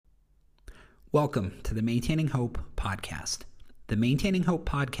Welcome to the Maintaining Hope podcast. The Maintaining Hope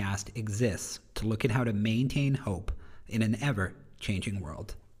podcast exists to look at how to maintain hope in an ever-changing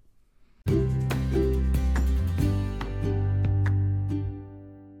world.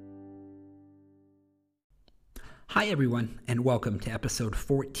 Hi everyone, and welcome to episode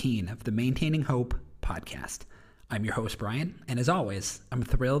 14 of the Maintaining Hope podcast. I'm your host, Bryan, and as always, I'm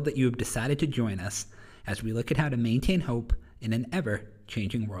thrilled that you have decided to join us as we look at how to maintain hope in an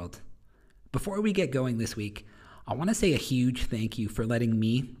ever-changing world. Before we get going this week, I want to say a huge thank you for letting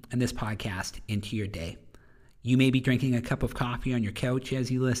me and this podcast into your day. You may be drinking a cup of coffee on your couch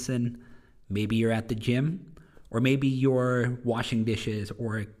as you listen, maybe you're at the gym, or maybe you're washing dishes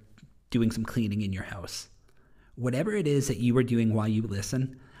or doing some cleaning in your house. Whatever it is that you are doing while you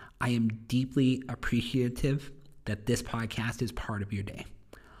listen, I am deeply appreciative that this podcast is part of your day.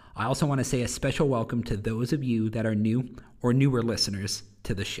 I also want to say a special welcome to those of you that are new or newer listeners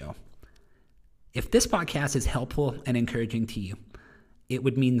to the show. If this podcast is helpful and encouraging to you, it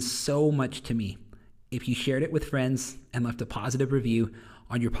would mean so much to me if you shared it with friends and left a positive review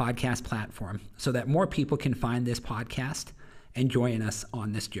on your podcast platform so that more people can find this podcast and join us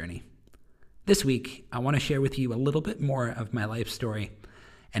on this journey. This week, I want to share with you a little bit more of my life story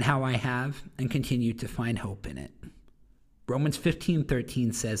and how I have and continue to find hope in it. Romans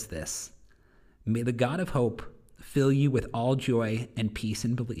 15:13 says this, "May the God of hope fill you with all joy and peace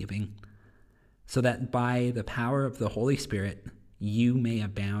in believing, so that by the power of the Holy Spirit, you may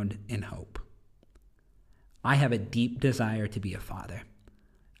abound in hope." I have a deep desire to be a father.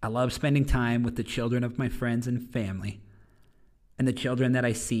 I love spending time with the children of my friends and family and the children that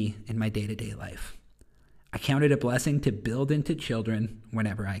I see in my day-to-day life. I count it a blessing to build into children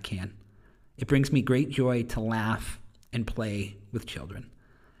whenever I can. It brings me great joy to laugh and play with children.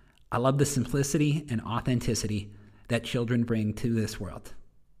 I love the simplicity and authenticity that children bring to this world.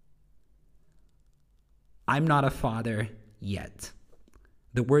 I'm not a father yet.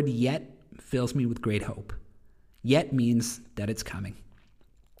 The word yet fills me with great hope. Yet means that it's coming.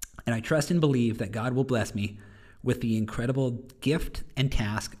 And I trust and believe that God will bless me with the incredible gift and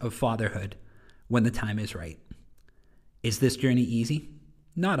task of fatherhood when the time is right. Is this journey easy?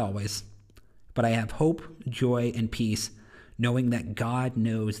 Not always. But I have hope, joy, and peace knowing that God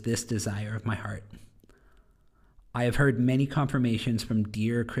knows this desire of my heart. I have heard many confirmations from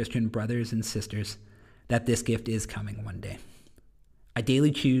dear Christian brothers and sisters that this gift is coming one day. I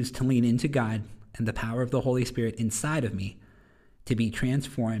daily choose to lean into God and the power of the Holy Spirit inside of me to be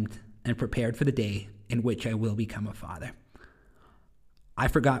transformed and prepared for the day in which I will become a father. I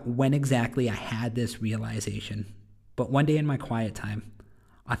forgot when exactly I had this realization, but one day in my quiet time,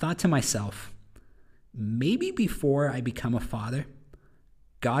 I thought to myself, maybe before I become a father,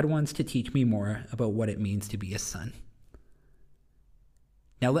 God wants to teach me more about what it means to be a son.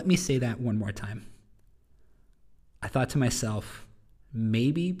 Now let me say that one more time. I thought to myself,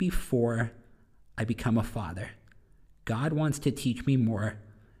 maybe before I become a father, God wants to teach me more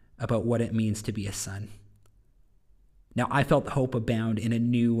about what it means to be a son. Now, I felt hope abound in a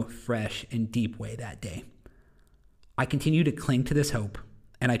new, fresh, and deep way that day. I continue to cling to this hope,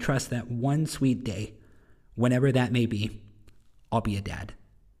 and I trust that one sweet day, whenever that may be, I'll be a dad.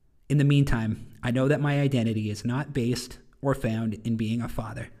 In the meantime, I know that my identity is not based or found in being a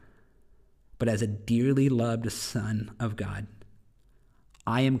father, but as a dearly loved son of God.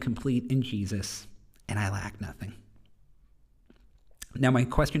 I am complete in Jesus, and I lack nothing. Now, my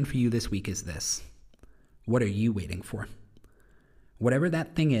question for you this week is this. What are you waiting for? Whatever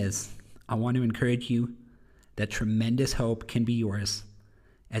that thing is, I want to encourage you that tremendous hope can be yours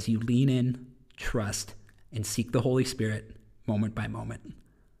as you lean in, trust, and seek the Holy Spirit moment by moment.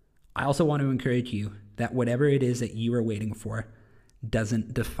 I also want to encourage you that whatever it is that you are waiting for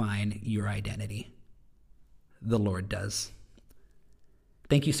doesn't define your identity. The Lord does.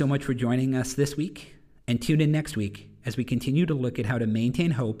 Thank you so much for joining us this week, and tune in next week as we continue to look at how to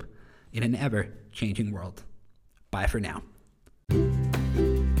maintain hope in an ever-changing world. Bye for now.